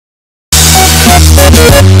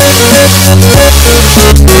नमस्ते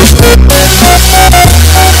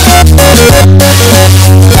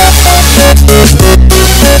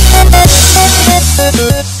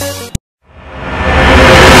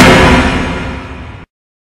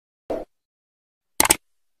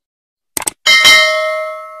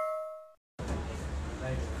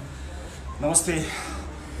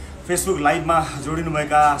फेसबुक लाइभमा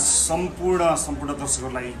जोडिनुभएका सम्पूर्ण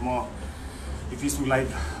दर्शकहरूलाई म यो फेसबुक लाइभ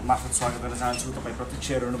मार्फत स्वागत गर्न चाहन्छु। तपाईँ प्रत्यक्ष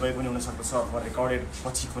हेरिरहनु भएको पनि हुनसक्दछ अथवा रेकर्डेड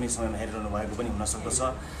पछि कुनै समयमा हेरिरहनु भएको पनि हुनसक्दछ।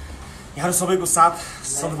 यहाँहरू सबैको साथ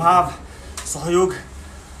सद्भाव सहयोग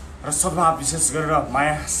र सद्भाव विशेष गरेर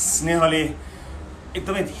माया स्नेहले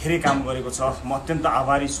एकदमै धेरै काम गरेको छ। म अत्यन्त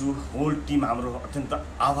आभारी छु। होल टिम हाम्रो अत्यन्त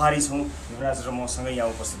आभारी छौँ। युवराज र मसँगै यहाँ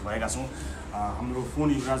उपस्थित भएका छौँ। हाम्रो फोन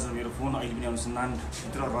युवराज र मेरो फोन अहिले पनि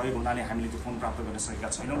अनुसन्धानभित्र रहेको हुनाले हामीले त्यो फोन प्राप्त गर्न सकेका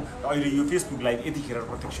छैनौँ र अहिले यो फेसबुक लाइभ यतिखेर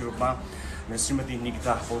प्रत्यक्ष रूपमा मेरो श्रीमती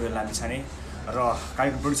निकिता पौडेल लामिछाने र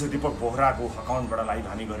कार्यक्रम प्रोड्युसर दीपक बोहराको अकाउन्टबाट लाइभ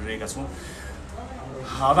हामी गरिरहेका छौँ।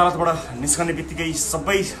 अदालतबाट निस्कने बित्तिकै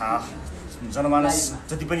सबै जनमानस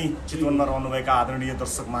जति पनि चितवनमा रहनुभएका आदरणीय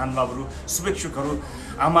दर्शक महानुभावहरू शुभेच्छुकहरू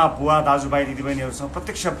आमा बुवा दाजुभाइ दिदीबहिनीहरूसँग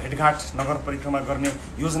प्रत्यक्ष भेटघाट नगर परिक्रमा गर्ने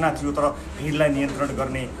योजना थियो, तर भिडलाई नियन्त्रण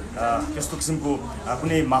गर्ने त्यस्तो किसिमको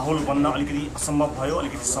कुनै माहौल बन्न अलिकति असम्भव भयो,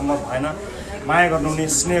 अलिकति सम्भव भएन। माया गर्नुहुने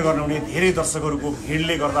स्नेह गर्नुहुने धेरै दर्शकहरूको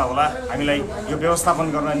भिडले गर्दा होला हामीलाई यो व्यवस्थापन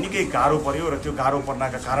गर्न निकै गाह्रो पर्यो र त्यो गाह्रो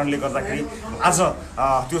पर्नका कारणले गर्दाखेरि आज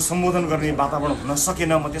त्यो सम्बोधन गर्ने वातावरण हुन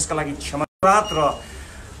सकेन। म त्यसका लागि क्षमा र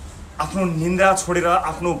आफ्नो निन्द्रा छोडेर,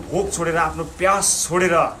 आफ्नो भोक छोडेर, आफ्नो प्यास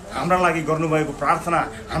छोडेर हाम्रा लागि गर्नुभएको प्रार्थना,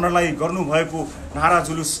 हाम्रा लागि गर्नुभएको नारा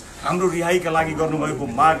जुलुस, हाम्रो रिहाईका लागि गर्नुभएको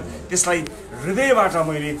माग, त्यसलाई हृदयबाट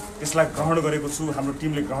मैले त्यसलाई ग्रहण गरेको छु। हाम्रो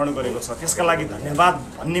टिमले ग्रहण गरेको छ। त्यसका लागि धन्यवाद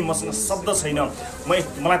भन्ने मसँग शब्द छैन।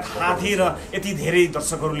 मलाई थाहा थिएन यति धेरै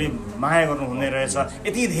दर्शकहरूले माया गर्नुहुने रहेछ,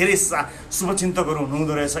 यति धेरै शुभचिन्तकहरू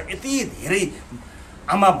हुनुहुँदो रहेछ, यति धेरै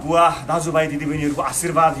आमा बुवा दाजुभाइ दिदीबहिनीहरूको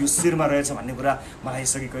आशीर्वाद यो शिरमा रहेछ भन्ने कुरा मलाई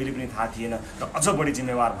यसअघि कहिले पनि थाहा थिएन र अझ बढी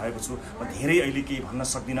जिम्मेवार भएको छु। म धेरै अहिले केही भन्न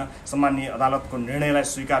सक्दिनँ। सम्माननीय अदालतको निर्णयलाई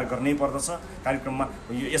स्वीकार गर्नै पर्दछ। कार्यक्रममा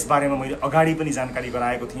यसबारेमा मैले अगाडि पनि जानकारी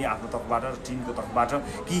गराएको थिएँ आफ्नो तर्फबाट र टिमको तर्फबाट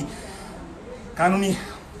कि कानुनी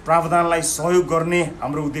प्रावधानलाई सहयोग गर्ने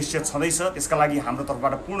हाम्रो उद्देश्य छँदैछ। त्यसका लागि हाम्रो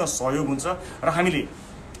तर्फबाट पूर्ण सहयोग हुन्छ र हामीले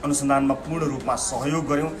अनुसन्धानमा पूर्ण रूपमा सहयोग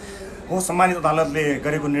गऱ्यौँ। हो, सम्मानित अदालतले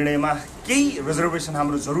गरेको निर्णयमा केही रिजर्भेसन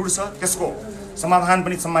हाम्रो जरुर छ, त्यसको समाधान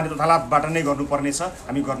पनि सम्मानित अदालतबाट नै गर्नुपर्नेछ।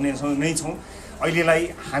 हामी गर्ने नै छौँ। अहिलेलाई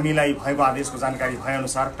हामीलाई भएको आदेशको जानकारी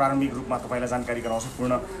भएअनुसार प्रारम्भिक रूपमा तपाईँलाई जानकारी गराउँछु।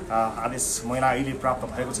 पूर्ण आदेश मलाई अहिले प्राप्त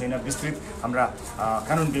भएको छैन। विस्तृत हाम्रा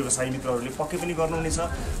कानुन व्यवसायी मित्रहरूले पक्कै पनि गर्नुहुनेछ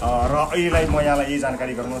र अहिलेलाई म यहाँलाई यही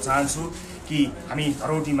जानकारी गराउन चाहन्छु कि हामी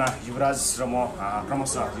धरौटीमा युवराज र म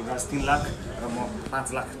क्रमशः युवराज 3 लाख र म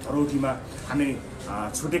 5 लाख धरौटीमा हामी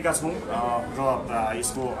छुटेका छौँ र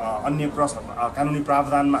यसको अन्य कानुनी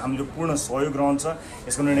प्रावधानमा हामीले पूर्ण सहयोग रहन्छ।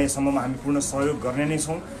 यसको निर्णयसम्ममा हामी पूर्ण सहयोग गर्ने नै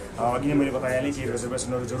छौँ। अघि नै मैले बताइहालेँ कि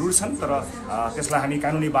रिजर्भेसनहरू जरुर छन्, तर त्यसलाई हामी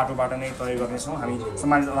कानुनी बाटोबाट नै तय गर्नेछौँ। हामी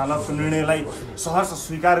सम्मानित अदालतको निर्णयलाई सहर्ष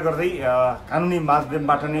स्वीकार गर्दै कानुनी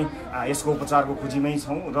माध्यमबाट नै यसको उपचारको खोजीमै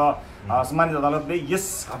छौँ र सम्मानित अदालतले यस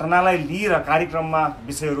घटनालाई लिएर कार्यक्रममा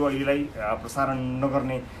विषयहरू अहिलेलाई प्रसारण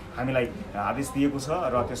नगर्ने हामीलाई आदेश दिएको छ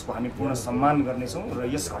र त्यसको हामी पूर्ण सम्मान गर्नेछौँ र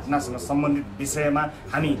यस घटनासँग सम्बन्धित विषयमा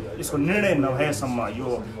हामी यसको निर्णय नभएसम्म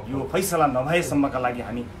यो फैसला नभएसम्मका लागि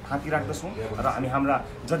हामी थाँती राख्दछौँ र हामी हाम्रा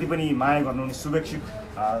जति पनि माया गर्नुहुने शुभेच्छुक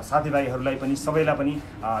साथीभाइहरूलाई पनि सबैलाई पनि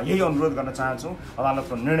यही अनुरोध गर्न चाहन्छौँ।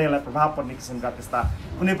 अदालतको निर्णयलाई प्रभाव पर्ने किसिमका त्यस्ता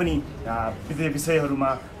कुनै पनि विषयहरूमा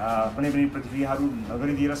कुनै पनि प्रतिक्रियाहरू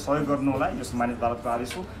नगरिदिएर सहयोग गर्नुहोला। यो सम्मानित अदालतको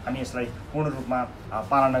आदेश हो। हामी यसलाई पूर्ण रूपमा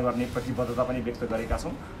पालना गर्ने प्रतिबद्धता पनि व्यक्त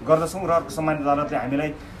गर्दछौँ र सम्मानित अदालतले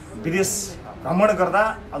हामीलाई विदेश भ्रमण गर्दा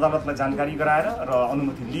अदालतलाई जानकारी गराएर र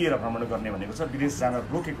अनुमति लिएर भ्रमण गर्ने भनेको छ। विदेश जान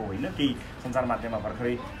रोकेको होइन। केही सञ्चार माध्यममा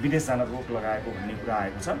भर्खरै विदेश जान रोक लगाएको भन्ने कुरा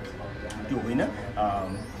आएको छ, त्यो होइन।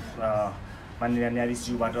 माननीय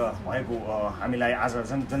न्यायाधीशज्यूबाट भएको हामीलाई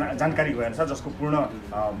आज जानकारी गएअनुसार, जसको पूर्ण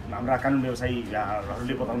हाम्रा कानुन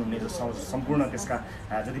व्यवसायीहरूले बताउनुहुने सम्पूर्ण त्यसका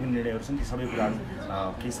जति पनि निर्णयहरू छन् ती सबै कुराहरू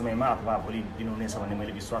केही समयमा अथवा भोलि दिनुहुनेछ भन्ने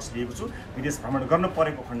मैले विश्वास लिएको छु। विदेश भ्रमण गर्न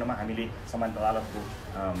परेको खण्डमा हामीले सम्मानित अदालतको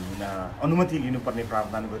अनुमति लिनुपर्ने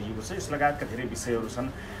प्रावधान गरिएको छ। यस लगायतका धेरै विषयहरू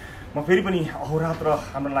छन्। म फेरि पनि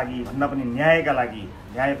अहोरात्र हाम्रो लागि भन्दा पनि न्यायका लागि,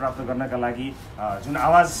 न्याय प्राप्त गर्नका लागि जुन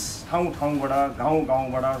आवाज ठाउँ-ठाउँबाट,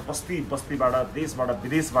 गाउँ-गाउँबाट, बस्ती-बस्तीबाट, देशबाट,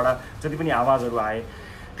 विदेशबाट जति पनि आवाजहरू आए,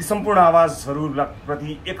 ती सम्पूर्ण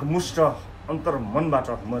आवाजहरूप्रति एकमुष्ट अन्तर्मनबाट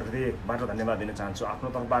म हृदयबाट धन्यवाद दिन चाहन्छु। आफ्नो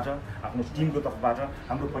तर्फबाट, आफ्नो टिमको तर्फबाट,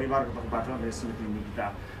 हाम्रो परिवारको तर्फबाट, मेरो श्रीमती निकिता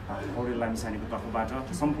पौडेल लामिछानेको तर्फबाट,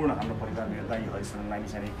 सम्पूर्ण हाम्रो परिवार, मेरो दाइ हरिशरण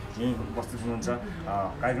लामिछाने यहीँ उपस्थित हुनुहुन्छ।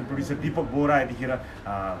 कार्यक्रम प्रोड्युसर दीपक बोरा यतिखेर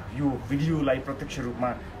यो भिडियोलाई प्रत्यक्ष रूपमा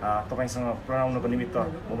तपाईँसँग पुर्याउनको निमित्त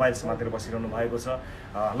मोबाइल समातेर बसिरहनु भएको छ।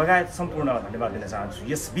 लगायत सम्पूर्णलाई धन्यवाद दिन चाहन्छु।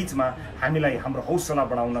 यस बिचमा हामीलाई हाम्रो हौसला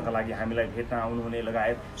बढाउनका लागि हामीलाई भेट्न आउनुहुने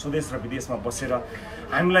लगायत स्वदेश र विदेशमा बसेर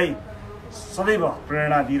हामीलाई सदैव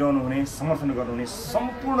प्रेरणा दिइरहनुहुने, समर्थन गर्नुहुने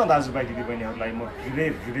सम्पूर्ण दाजुभाइ दिदीबहिनीहरूलाई म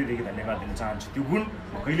हृदयदेखि धन्यवाद दिन चाहन्छु। त्यो गुण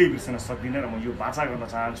म कहिल्यै बिर्सन सक्दिनँ र म यो बाचा गर्न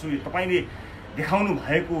चाहन्छु। यो तपाईँले देखाउनु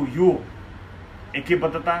भएको यो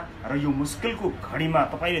एकबद्धता र यो मुस्किलको घडीमा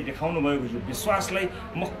तपाईँले देखाउनु भएको यो विश्वासलाई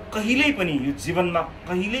म कहिल्यै पनि यो जीवनमा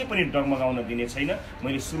कहिल्यै पनि डगमगाउन दिने छैन।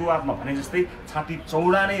 मैले सुरुवातमा भने जस्तै छाती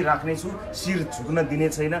चौडा नै राख्नेछु, शिर झुक्न दिने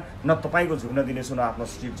छैन, न तपाईँको झुक्न दिनेछु न आफ्नो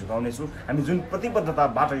शिर झुकाउनेछु। हामी जुन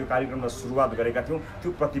प्रतिबद्धताबाट यो कार्यक्रमलाई सुरुवात गरेका थियौँ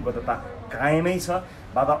त्यो प्रतिबद्धता कायमै छ।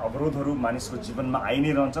 बाधा अवरोधहरू मानिसको जीवनमा आइ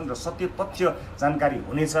नै रहन्छन् र सत्य तथ्य जानकारी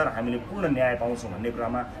हुनेछ र हामीले पूर्ण न्याय पाउँछौँ भन्ने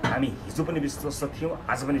कुरामा हामी हिजो पनि विश्वस्त थियौँ,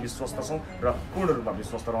 आज पनि विश्वस्त छौँ र पूर्ण रूपमा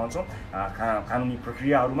विश्वस्त रहन्छौँ। कानुनी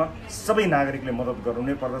प्रक्रियाहरूमा सबै नागरिकले मद्दत गर्नु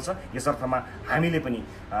नै पर्दछ। यसर्थमा हामीले पनि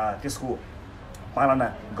त्यसको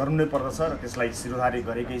पालना गर्नु नै पर्दछ र त्यसलाई शिरोधार्य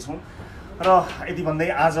गरेकै छौँ। र यति भन्दै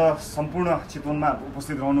आज सम्पूर्ण चितवनमा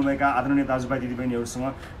उपस्थित रहनुभएका आदरणीय दाजुभाइ दिदीबहिनीहरूसँग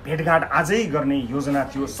भेटघाट आजै गर्ने योजना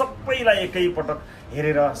थियो। सबैलाई एकैपटक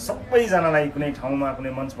हेरेर सबैजनालाई कुनै ठाउँमा कुनै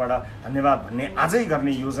मञ्चबाट धन्यवाद भन्ने आजै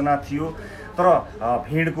गर्ने योजना थियो। तर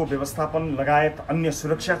भिडको व्यवस्थापन लगायत अन्य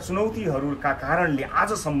सुरक्षा चुनौतीहरूका कारणले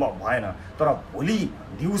आज सम्भव भएन। तर भोलि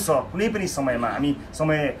दिउँसो कुनै पनि समयमा हामी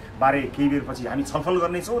समयबारे केही बेरपछि हामी छलफल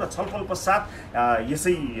गर्नेछौँ र छलफल पश्चात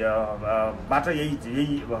यसैबाट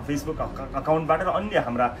यही फेसबुक अकाउन्टबाट र अन्य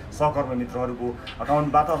हाम्रा सहकर्मी मित्रहरूको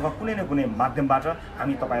अकाउन्टबाट अथवा कुनै न कुनै माध्यमबाट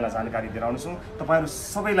हामी तपाईँलाई जानकारी दिलाउनेछौँ। तपाईँहरू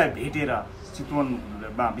सबैलाई भेटेर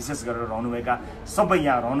चितवनमा विशेष गरेर रहनुभएका सबै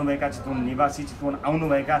यहाँ रहनुभएका चितवन निवासी, चितवन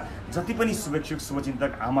आउनुभएका जति पनि शुभेच्छुक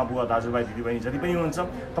शुभचिन्तक आमा बुवा दाजुभाइ दिदीबहिनी जति पनि हुनुहुन्छ,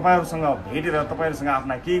 तपाईँहरूसँग भेटेर तपाईँहरूसँग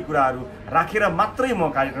आफ्ना केही कुराहरू राखेर मात्रै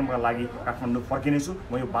म कार्यक्रमका लागि काठमाडौँ फर्किनेछु।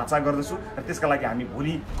 म यो बाचा गर्दछु र त्यसका लागि हामी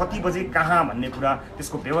भोलि कति बजे कहाँ भन्ने कुरा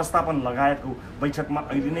त्यसको व्यवस्थापन लगायतको बैठकमा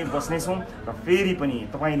अहिले नै बस्नेछौँ। र फेरि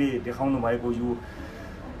पनि तपाईँले देखाउनु भएको यो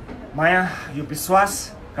माया, यो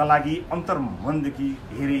विश्वास का लागि अन्तर्मनदेखि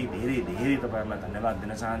धेरै धेरै धेरै तपाईँहरूलाई धन्यवाद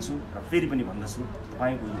दिन चाहन्छु। र फेरि पनि भन्दछु,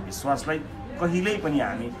 तपाईँको यो विश्वासलाई कहिल्यै पनि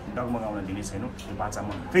हामी डगमगाउन दिने छैनौँ। यो बाचा म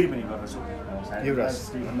फेरि पनि गर्दछु।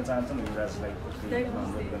 भन्न चाहन्छु युवराजलाई।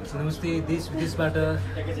 नमस्ते। देश विदेशबाट,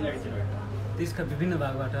 देशका विभिन्न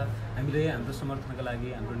भागबाट हामीले हाम्रो समर्थनका लागि,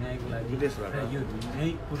 हाम्रो न्यायको लागि र यो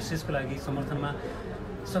न्यायिक प्रोसेसको लागि समर्थनमा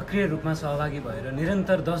सक्रिय रूपमा सहभागी भएर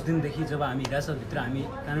निरन्तर 10 दिनदेखि जब हामी हिरासतभित्र हामी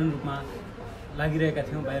कानुन रूपमा लागिरहेका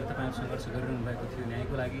थियौँ, बाहिर तपाईँहरू सङ्घर्ष गरिरहनु भएको थियो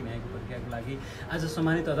न्यायको लागि, न्यायको प्रक्रियाको लागि। आज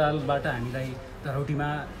सम्मानित अदालतबाट हामीलाई धरौटीमा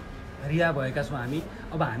रिहा भएका छौँ।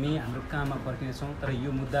 अब हामी हाम्रो काममा फर्किनेछौँ। तर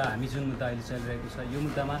यो मुद्दा, हामी जुन मुद्दा अहिले चलिरहेको छ, यो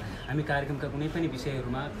मुद्दामा हामी कार्यक्रमका कुनै पनि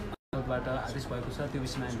विषयहरूमा अदालतबाट आदेश भएको छ त्यो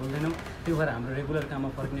विषयमा हामी बोल्दैनौँ। त्यो भएर हाम्रो रेगुलर काममा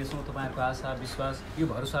फर्किनेछौँ। तपाईँहरूको आशा विश्वास यो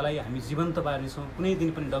भरोसालाई हामी जीवन्त पार्नेछौँ। कुनै दिन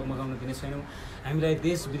पनि डगमगाउन दिने छैनौँ। हामीलाई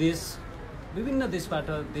देश विदेश विभिन्न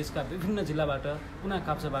देशबाट, देशका विभिन्न जिल्लाबाट, कुना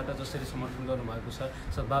काप्चाबाट जसरी समर्थन गर्नुभएको छ,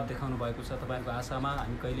 सद्भाव देखाउनु भएको छ, तपाईँहरूको आशामा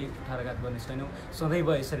हामी कहिल्यै कुठाराघात गर्ने छैनौँ।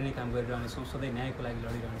 सदैव यसरी नै काम गरिरहनेछौँ, सधैँ न्यायको लागि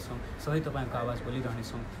लडिरहनेछौँ, सधैँ तपाईँहरूको आवाज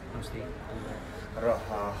बोलिरहनेछौँ। नमस्ते। र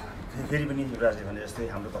फेरि पनि युवराजले भने जस्तै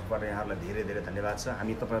हाम्रो तर्फबाट यहाँहरूलाई धेरै धेरै धन्यवाद छ।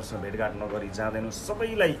 हामी तपाईँहरूसँग भेटघाट नगरी जाँदैनौँ।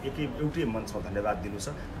 सबैलाई एउटै मञ्चमा धन्यवाद दिनु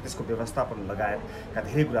छ। त्यसको व्यवस्थापन लगायतका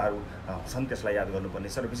धेरै कुराहरू छन्, त्यसलाई याद गर्नुपर्ने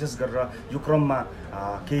छ। र विशेष गरेर यो क्रममा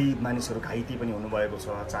केही मानिसहरू घाइते पनि हुनुभएको छ।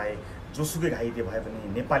 चाहे जोसुकै घाइते भए पनि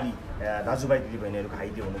नेपाली दाजुभाइ दिदीबहिनीहरू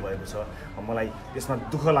घाइते हुनुभएको छ। मलाई त्यसमा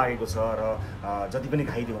दुःख लागेको छ र जति पनि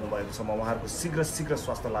घाइते हुनुभएको छ म उहाँहरूको शीघ्र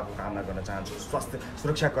स्वास्थ्य लाभको कामना गर्न चाहन्छु। स्वास्थ्य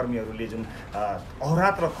सुरक्षाकर्मीहरूले जुन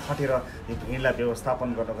अहोरात्र खटेर यो भिडलाई व्यवस्थापन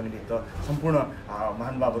गर्नको निमित्त, सम्पूर्ण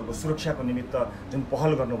महानुभावहरूको सुरक्षाको निमित्त जुन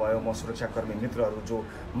पहल गर्नुभयो, म सुरक्षाकर्मी मित्रहरू जो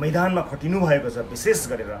मैदानमा खटिनु भएको छ,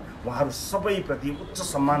 विशेष गरेर उहाँहरू सबैप्रति उच्च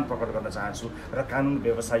सम्मान प्रकट गर्न चाहन्छु। र कानुन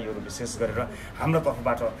व्यवसायीहरू विशेष गरेर हाम्रो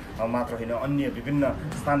तर्फबाट मात्र होइन, अन्य विभिन्न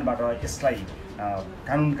स्थानबाट यसलाई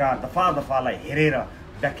कानुनका दफालाई हेरेर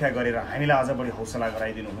व्याख्या गरेर हामीलाई अझ बढी हौसला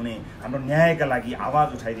गराइदिनु हुने, हाम्रो न्यायका लागि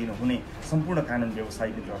आवाज उठाइदिनु हुने सम्पूर्ण कानुन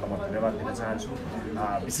व्यवसायी मित्रहरूलाई म धन्यवाद दिन चाहन्छु।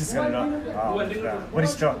 विशेष गरेर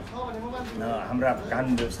वरिष्ठ हाम्रा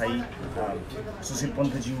कानुन व्यवसायी सुशील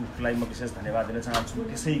पन्थज्यूलाई म विशेष धन्यवाद दिन चाहन्छु।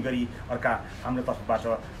 त्यसै गरी अर्का हाम्रो तर्फबाट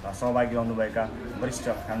सहभागी रहनुभएका वरिष्ठ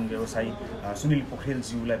कानुन व्यवसायी सुनिल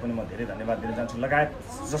पोखरेलज्यूलाई पनि म धेरै धन्यवाद दिन चाहन्छु। लगायत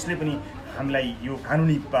जसले पनि हामीलाई यो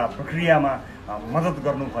कानुनी प्रक्रियामा मद्दत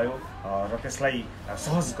गर्नुभयो र त्यसलाई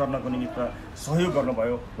सहज गर्नको निमित्त सहयोग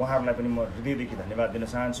गर्नुभयो उहाँहरूलाई पनि म हृदयदेखि धन्यवाद दिन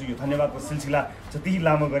चाहन्छु। यो धन्यवादको सिलसिला जति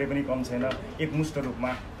लामो गरे पनि कम छैन। एकमुष्ट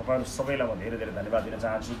रूपमा तपाईँहरू सबैलाई म धेरै धेरै धन्यवाद दिन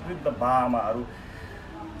चाहन्छु। वृद्ध बाआमाहरू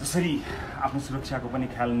जसरी आफ्नो सुरक्षाको पनि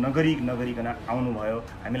ख्याल नगरिकन आउनुभयो,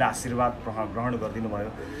 हामीलाई आशीर्वाद ग्रहण गरिदिनु भयो।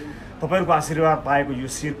 तपाईँहरूको आशीर्वाद पाएको यो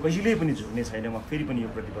शिर कहिल्यै पनि झुक्ने छैन। म फेरि पनि यो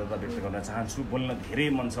प्रतिबद्धता व्यक्त गर्न चाहन्छु। बोल्न धेरै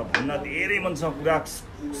मन छ, भन्न धेरै मन छ, कुरा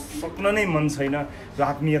सक्न नै मन छैन। जो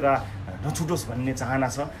आत्मीयता नछुटोस् भन्ने चाहना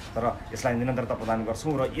छ, तर यसलाई निरन्तरता प्रदान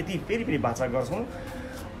गर्छौँ र यति फेरि पनि वाचा गर्छौँ।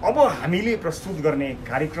 अब हामीले प्रस्तुत गर्ने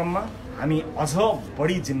कार्यक्रममा हामी अझ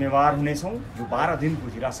बढी जिम्मेवार हुनेछौँ। यो 12 दिनको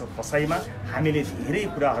हिरासत बसाइमा हामीले धेरै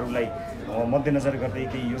कुराहरूलाई मध्यनजर गर्दै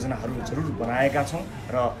केही योजनाहरू जरुर बनाएका छौँ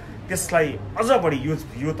र त्यसलाई अझ बढी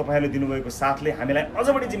यो तपाईँहरूले दिनुभएको साथले हामीलाई अझ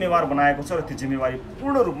बढी जिम्मेवार बनाएको छ र त्यो जिम्मेवारी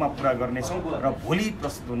पूर्ण रूपमा पुरा गर्नेछौँ र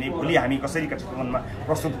भोलि हामी कसरी चितवनमा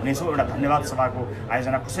प्रस्तुत हुनेछौँ, एउटा धन्यवाद सभाको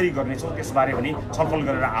आयोजना कसरी गर्नेछौँ त्यसबारे पनि छलफल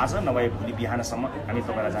गरेर आज नभए भोलि बिहानसम्म हामी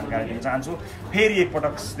तपाईँलाई जानकारी दिन चाहन्छौँ। फेरि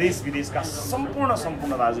एकपटक देश विदेशका सम्पूर्ण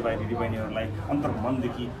दाजुभाइ दिदीबहिनीहरूलाई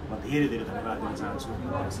अन्तर्मनदेखि म धेरै धेरै धन्यवाद दिन चाहन्छु।